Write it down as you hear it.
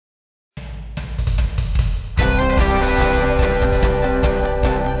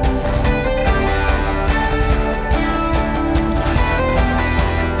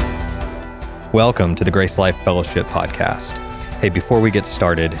Welcome to the Grace Life Fellowship podcast. Hey, before we get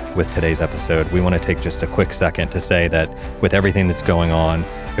started with today's episode, we want to take just a quick second to say that with everything that's going on,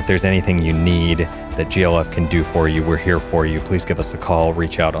 if there's anything you need that GLF can do for you, we're here for you. Please give us a call,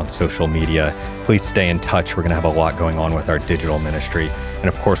 reach out on social media. Please stay in touch. We're going to have a lot going on with our digital ministry. And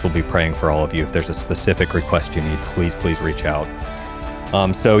of course, we'll be praying for all of you. If there's a specific request you need, please reach out.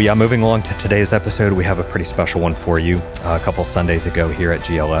 Moving along to today's episode, we have a pretty special one for you. A couple Sundays ago here at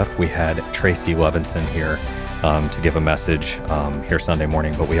GLF, we had Tracy Levinson here to give a message here Sunday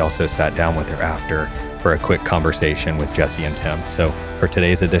morning, but we also sat down with her after for a quick conversation with Jesse and Tim. So for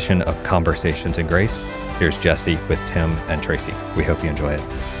today's edition of Conversations in Grace, here's Jesse with Tim and Tracy. We hope you enjoy it.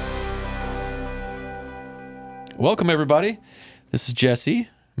 Welcome, everybody. This is Jesse.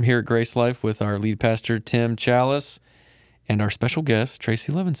 I'm here at Grace Life with our lead pastor, Tim Chalice, and our special guest,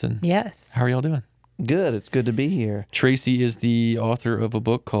 Tracy Levinson. Yes. How are y'all doing? Good. It's good to be here. Tracy is the author of a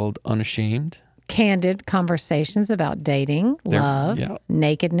book called Unashamed. Candid conversations about dating, love,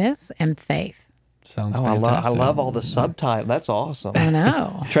 nakedness, and faith. Sounds I fantastic. love all the subtitles. That's awesome. I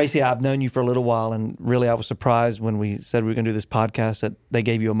know. Tracy, I've known you for a little while, and really I was surprised when we said we were going to do this podcast that they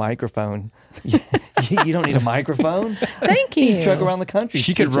gave you a microphone. You don't need a microphone. Thank you. You truck around the country.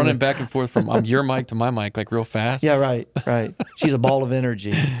 She could run it back and forth from your mic to my mic like real fast. Yeah, right. She's a ball of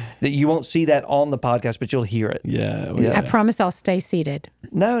energy. That you won't see that on the podcast, but you'll hear it. Yeah. I promise I'll stay seated.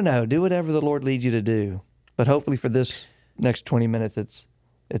 No. Do whatever the Lord leads you to do. But hopefully for this next 20 minutes,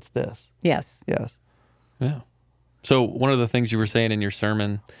 it's this. Yes. Yes. Yeah. So one of the things you were saying in your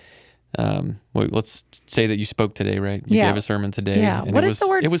sermon, let's say that you spoke today, right? You gave a sermon today. Yeah. And What does the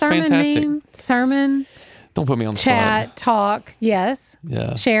word sermon mean? Sermon. Don't put me on the chat, spot. talk. Yes.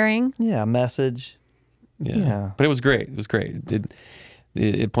 Yeah. Sharing. Yeah, message. Yeah. But it was great. It was great.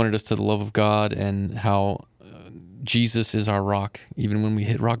 It pointed us to the love of God and how Jesus is our rock, even when we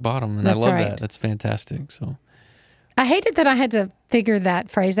hit rock bottom. And That's I love right. that. That's fantastic. So I hated that I had to figure that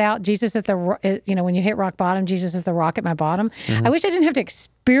phrase out. Jesus at the, when you hit rock bottom, Jesus is the rock at my bottom. Mm-hmm. I wish I didn't have to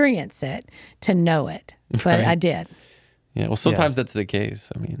experience it to know it, but Right. I did. yeah. Well, sometimes that's the case.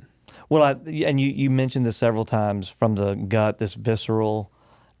 I mean, Well, you mentioned this several times, from the gut, this visceral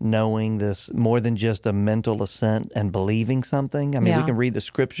knowing, this more than just a mental assent and believing something. I mean, we Yeah. can read the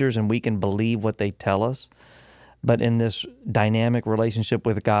scriptures and we can believe what they tell us, but in this dynamic relationship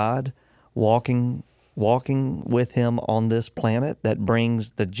with God, walking with Him on this planet that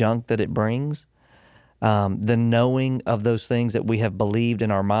brings the junk that it brings, the knowing of those things that we have believed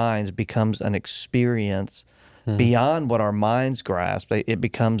in our minds becomes an experience beyond what our minds grasp. It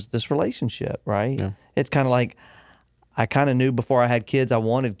becomes this relationship, right? Yeah. It's kind of like, I kind of knew before I had kids I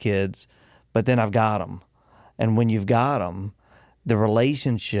wanted kids, but then I've got them. And when you've got them, the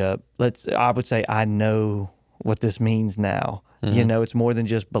relationship, I would say I know what this means now. It's more than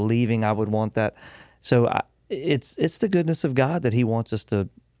just believing I would want that. So it's the goodness of God that He wants us to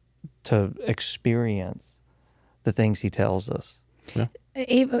experience the things He tells us. yeah.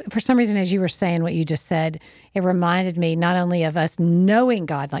 For some reason, as you were saying what you just said, it reminded me not only of us knowing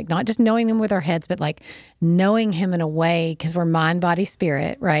God, like not just knowing Him with our heads, but like knowing Him in a way, because we're mind, body,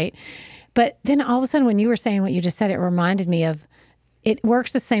 spirit, right? But then all of a sudden, when you were saying what you just said, it reminded me of, it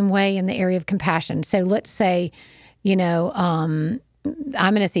works the same way in the area of compassion. So let's say, I'm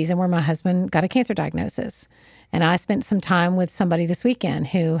in a season where my husband got a cancer diagnosis. And I spent some time with somebody this weekend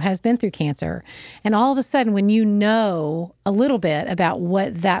who has been through cancer. And all of a sudden, when you know a little bit about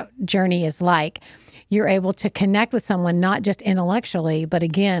what that journey is like, you're able to connect with someone, not just intellectually, but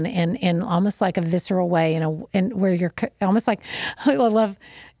again, in almost like a visceral way, and where you're almost like, I love,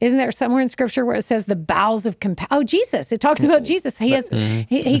 isn't there somewhere in Scripture where it says the bowels of compassion? Oh, Jesus! It talks about Jesus.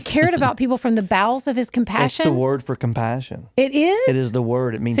 He cared about people from the bowels of His compassion. It's the word for compassion. It is. It is the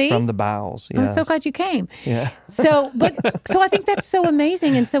word. It means See? from the bowels. I'm Yes. so glad you came. Yeah. So I think that's so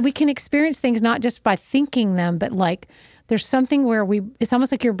amazing. And so we can experience things not just by thinking them, but like there's something where it's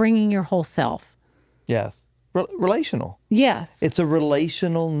almost like you're bringing your whole self. Yes. Relational. Yes. It's a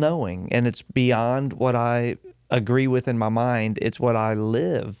relational knowing, and it's beyond what I agree with in my mind. It's what I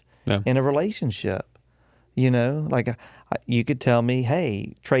live in a relationship. Like you could tell me,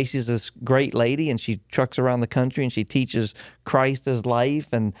 hey, Tracy's this great lady and she trucks around the country and she teaches Christ as life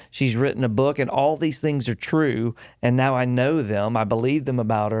and she's written a book and all these things are true. And now I know them. I believe them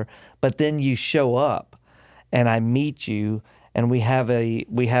about her. But then you show up and I meet you and we have a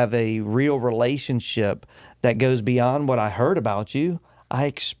real relationship that goes beyond what I heard about you. I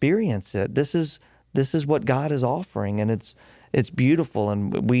experience it. This is what God is offering, and it's beautiful.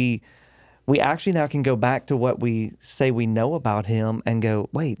 And we actually now can go back to what we say we know about Him and go,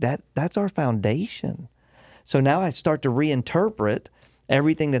 wait, that's our foundation. So now I start to reinterpret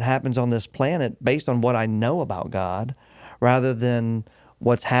everything that happens on this planet based on what I know about God, rather than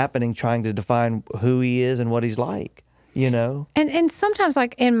what's happening trying to define who he is and what he's like, you know? And sometimes,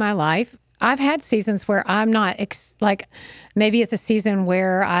 like in my life, I've had seasons where I'm not like, maybe it's a season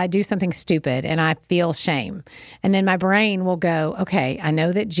where I do something stupid and I feel shame. And then my brain will go, okay, I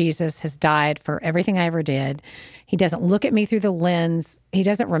know that Jesus has died for everything I ever did. He doesn't look at me through the lens. He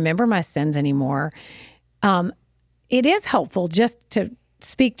doesn't remember my sins anymore. It is helpful just to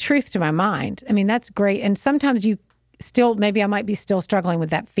speak truth to my mind. I mean, that's great. And sometimes maybe I might be still struggling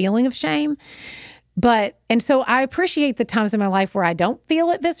with that feeling of shame. And so I appreciate the times in my life where I don't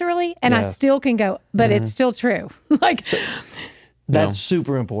feel it viscerally and I still can go, but it's still true. Like, that's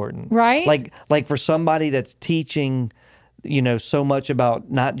super important. Right? Like for somebody that's teaching, you know, so much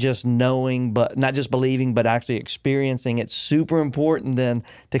about not just knowing, but not just believing, but actually experiencing, it's super important then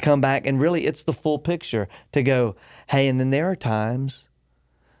to come back and really it's the full picture to go, hey, and then there are times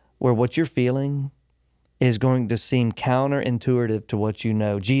where what you're feeling is going to seem counterintuitive to what you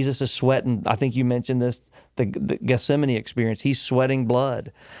know. Jesus is sweating. I think you mentioned this, the Gethsemane experience. He's sweating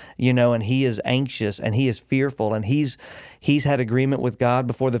blood, you know, and he is anxious and he is fearful and he's had agreement with God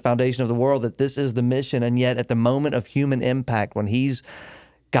before the foundation of the world that this is the mission. And yet at the moment of human impact, when he's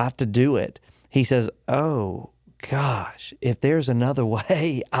got to do it, he says, oh, gosh, if there's another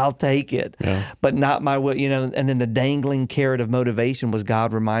way, I'll take it, but not my way, you know. And then the dangling carrot of motivation was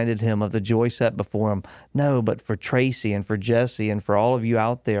God reminded him of the joy set before him. No, but for Tracy and for Jesse and for all of you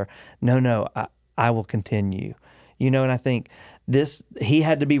out there, no, I will continue, you know. And I think he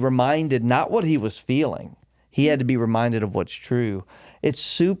had to be reminded not what he was feeling. He had to be reminded of what's true. It's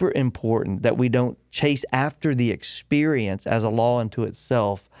super important that we don't chase after the experience as a law unto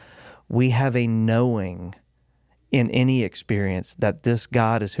itself. We have a knowing in any experience that this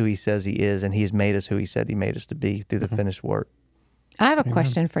God is who he says he is, and he's made us who he said he made us to be through the finished work. I have a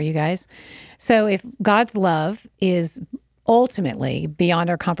question for you guys. So if God's love is ultimately beyond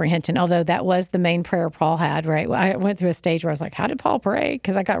our comprehension, although that was the main prayer Paul had, right? I went through a stage where I was like, how did Paul pray?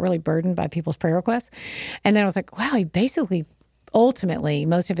 Because I got really burdened by people's prayer requests. And then I was like, wow, he basically, ultimately,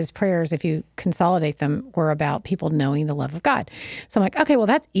 most of his prayers, if you consolidate them, were about people knowing the love of God. So I'm like, okay, well,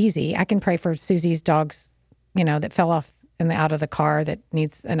 that's easy. I can pray for Susie's dogs, you know, that fell off out of the car that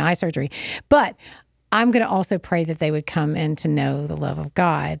needs an eye surgery. But I'm going to also pray that they would come in to know the love of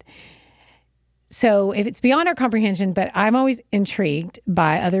God. So if it's beyond our comprehension, but I'm always intrigued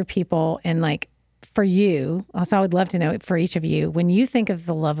by other people and like for you, also I would love to know for each of you, when you think of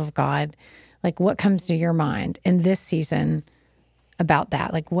the love of God, like what comes to your mind in this season about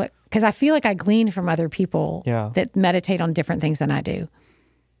that? Like what, because I feel like I glean from other people that meditate on different things than I do.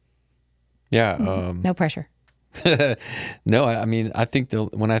 Yeah. No pressure. No, I mean, I think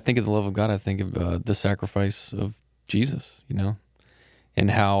when I think of the love of God, I think of the sacrifice of Jesus, you know,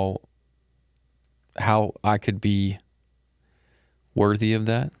 and how I could be worthy of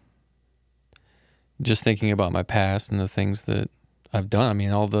that. Just thinking about my past and the things that I've done. I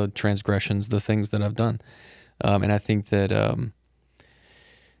mean, all the transgressions, the things that I've done. And I think that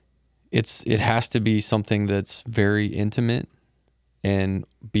it has to be something that's very intimate and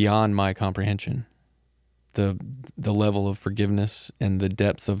beyond my comprehension. The level of forgiveness and the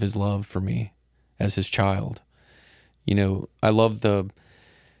depth of his love for me as his child. You know, I love the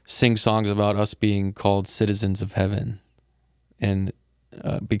sing songs about us being called citizens of heaven. And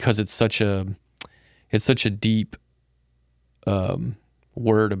because it's such a deep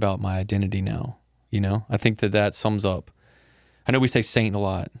word about my identity now, you know? I think that sums up. I know we say saint a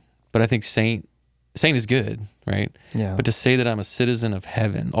lot, but I think saint is good, right? Yeah. But to say that I'm a citizen of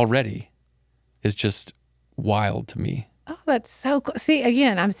heaven already is just wild to me. Oh, that's so cool. See,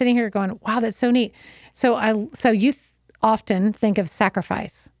 again, I'm sitting here going, wow, that's so neat. So you often think of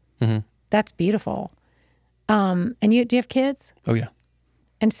sacrifice. Mm-hmm. That's beautiful. And do you have kids? Oh, yeah.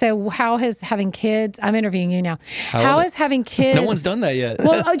 And so how has having kids, I'm interviewing you now. How is having kids? No one's done that yet.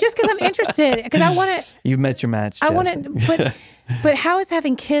 Well, just because I'm interested, because I want to. You've met your match, I Jesse. want to, but how has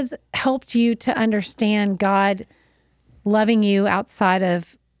having kids helped you to understand God loving you outside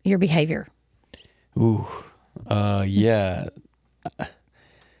of your behavior? Ooh, yeah.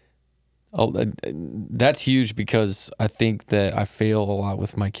 That's huge because I think that I fail a lot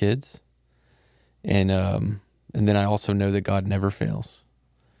with my kids, and then I also know that God never fails.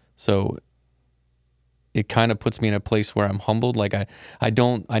 So it kind of puts me in a place where I'm humbled. Like I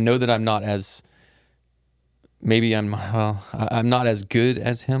know that I'm not as, maybe I'm not as good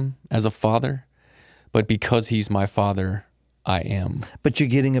as him as a father, but because he's my father, I am. But you're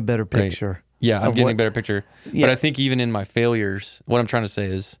getting a better picture. Right. Yeah, I'm getting a better picture. Yeah. But I think even in my failures, what I'm trying to say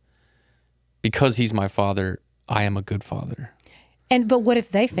is, because he's my father, I am a good father. But what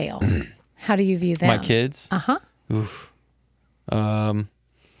if they fail? How do you view them? My kids? Uh-huh. Oof.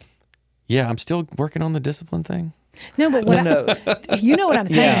 Yeah, I'm still working on the discipline thing. No, but you know what I'm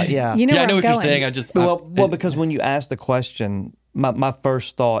saying. Yeah. You know I where know I'm what going. you're saying. Well, because when you ask the question, my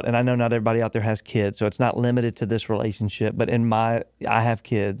first thought, and I know not everybody out there has kids, so it's not limited to this relationship, but I have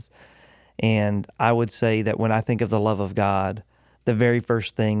kids, and I would say that when I think of the love of God, the very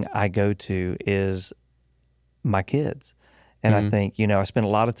first thing I go to is my kids. And I think, I spend a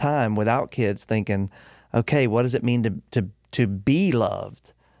lot of time without kids thinking, okay, what does it mean to be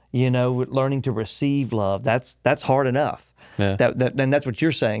loved? Learning to receive love. That's hard enough. Yeah. Then that's what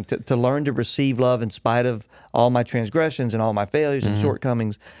you're saying, to learn to receive love in spite of all my transgressions and all my failures and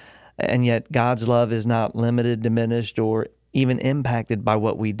shortcomings. And yet God's love is not limited, diminished, or even impacted by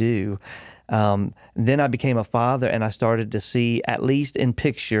what we do. Then I became a father, and I started to see, at least in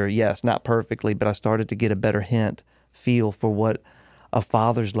picture, yes, not perfectly, but I started to get a better feel for what a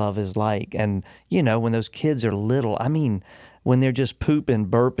father's love is like. And, when those kids are little, I mean, when they're just pooping,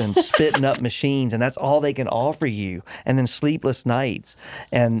 burping, spitting up machines, and that's all they can offer you, and then sleepless nights.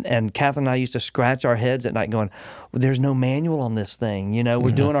 And Catherine and I used to scratch our heads at night going, well, there's no manual on this thing.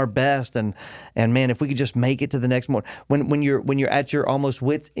 We're doing our best. And man, if we could just make it to the next morning. When you're at your almost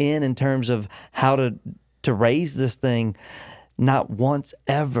wit's end in terms of how to raise this thing, not once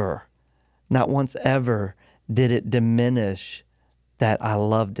ever did it diminish that I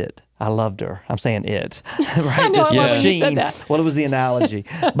loved it. I loved her. I'm saying it, right? I know, This I love when you machine. said that. Well, it was the analogy,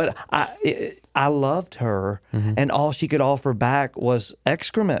 but I loved her, and all she could offer back was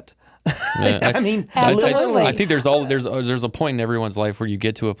excrement. Yeah. I mean, Absolutely. I think there's a point in everyone's life where you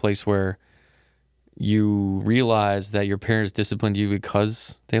get to a place where you realize that your parents disciplined you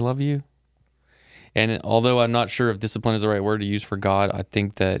because they love you. And although I'm not sure if discipline is the right word to use for God, I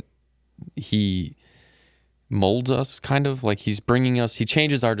think that he molds us, kind of like he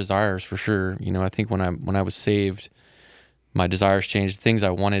changes our desires for sure. I think when I was saved, my desires changed. Things I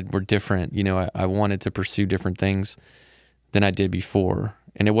wanted were different. I wanted to pursue different things than I did before.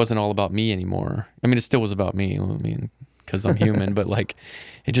 And it wasn't all about me anymore. I mean, it still was about me, because I'm human, but like,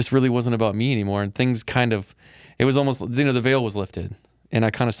 it just really wasn't about me anymore. And things it was almost, the veil was lifted, and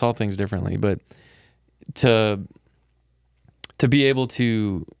I kind of saw things differently. But to be able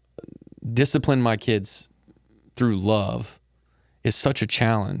to discipline my kids through love is such a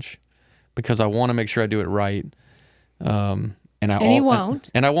challenge, because I want to make sure I do it right. And you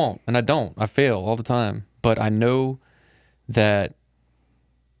won't. And I won't. And I don't. I fail all the time. But I know that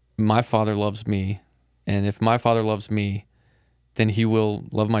my Father loves me. And if my Father loves me, then he will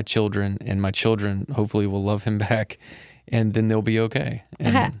love my children, and my children hopefully will love him back, and then they'll be okay.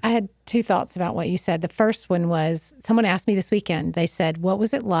 And I had two thoughts about what you said. The first one was, someone asked me this weekend, they said, what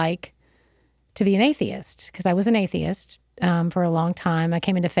was it like to be an atheist? Because I was an atheist for a long time. I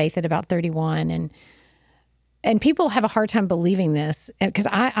came into faith at about 31, and people have a hard time believing this, because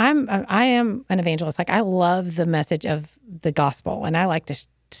I am an evangelist. Like, I love the message of the gospel, and I like to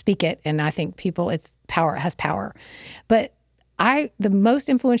speak it, and I think it has power. But the most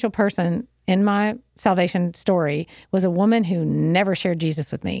influential person in my salvation story was a woman who never shared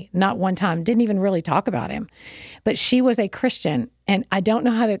Jesus with me, not one time, didn't even really talk about him. But she was a Christian, and I don't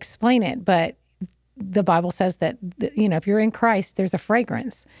know how to explain it, but the Bible says that, if you're in Christ, there's a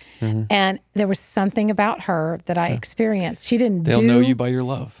fragrance. Mm-hmm. And there was something about her that I experienced. She didn't They'll know you by your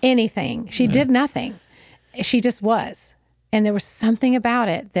love. Anything. She did nothing. She just was. And there was something about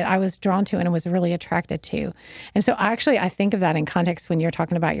it that I was drawn to and was really attracted to. And so I think of that in context when you're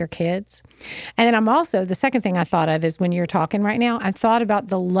talking about your kids. And then the second thing I thought of is, when you're talking right now, I thought about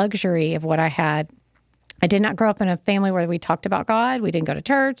the luxury of what I had. I did not grow up in a family where we talked about God. We didn't go to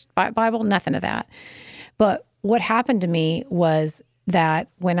church, Bible, nothing of that. But what happened to me was that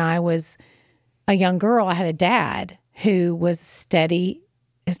when I was a young girl, I had a dad who was steady.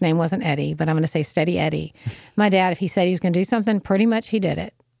 His name wasn't Eddie, but I'm going to say Steady Eddie. My dad, if he said he was going to do something, pretty much he did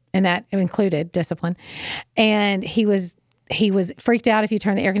it. And that included discipline. And he was freaked out if you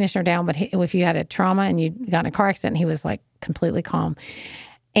turned the air conditioner down, but if you had a trauma and you got in a car accident, he was like completely calm.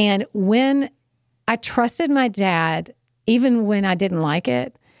 And when I trusted my dad, even when I didn't like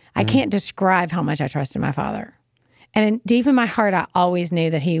it, I can't describe how much I trusted my father. And deep in my heart, I always knew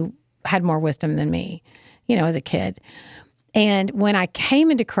that he had more wisdom than me, as a kid. And when I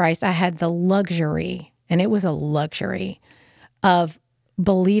came into Christ, I had the luxury, and it was a luxury, of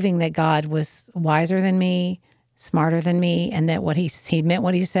believing that God was wiser than me, smarter than me, and that he meant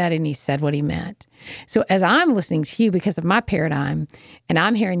what he said, and he said what he meant. So as I'm listening to you because of my paradigm, and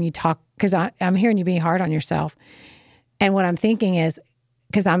I'm hearing you talk, because I'm hearing you being hard on yourself, and what I'm thinking is,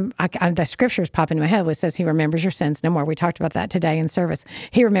 because the scriptures pop into my head, which says he remembers your sins no more. We talked about that today in service.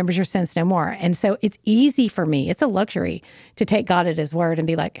 He remembers your sins no more. And so it's easy for me. It's a luxury to take God at his word and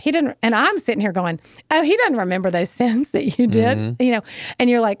be like, he didn't, and I'm sitting here going, oh, he doesn't remember those sins that you did, you know, and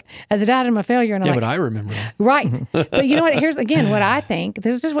you're like, as a dad, I'm a failure. And I'm but I remember them. Right. But you know what? Here's again, what I think,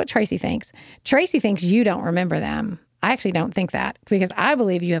 this is just what Tracy thinks. Tracy thinks you don't remember them. I actually don't think that, because I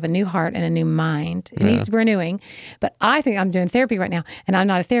believe you have a new heart and a new mind. It needs to be renewing. But I think I'm doing therapy right now, and I'm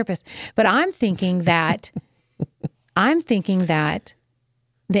not a therapist. But I'm thinking that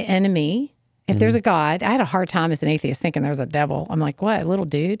the enemy, if there's a God, I had a hard time as an atheist thinking there's a devil. I'm like, what, a little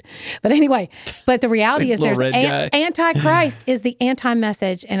dude? But anyway, but the reality is there's Antichrist is the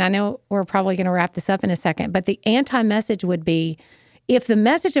anti-message. And I know we're probably going to wrap this up in a second, but the anti-message would be, if the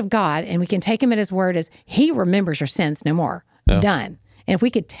message of God, and we can take him at his word, is he remembers your sins no more, done. And if we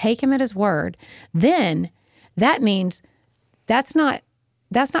could take him at his word, then that means that's not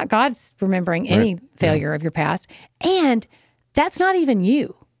God's remembering any failure of your past, and that's not even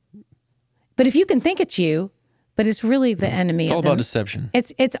you. But if you can think it's you, but it's really the enemy. It's all about deception.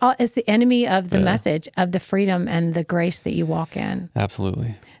 It's the enemy of the message of the freedom and the grace that you walk in.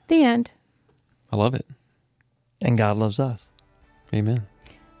 Absolutely. The end. I love it. And God loves us. Amen.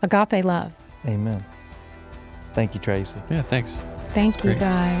 Agape love. Amen. Thank you, Tracy. Yeah, thanks. Thank you,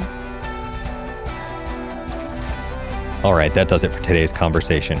 guys. All right, that does it for today's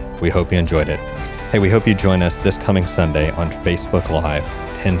conversation. We hope you enjoyed it. Hey, we hope you join us this coming Sunday on Facebook Live,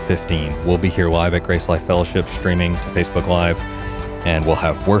 10:15. We'll be here live at Grace Life Fellowship, streaming to Facebook Live, and we'll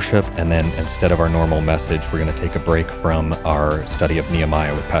have worship. And then instead of our normal message, we're going to take a break from our study of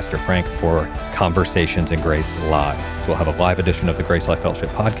Nehemiah with Pastor Frank for Conversations in Grace Live. So we'll have a live edition of the Grace Life Fellowship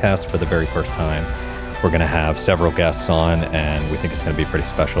podcast for the very first time. We're going to have several guests on, and we think it's going to be pretty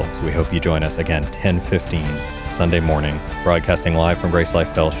special. So we hope you join us again, 10:15 Sunday morning, broadcasting live from Grace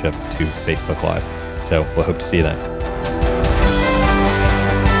Life Fellowship to Facebook Live. So we'll hope to see you then.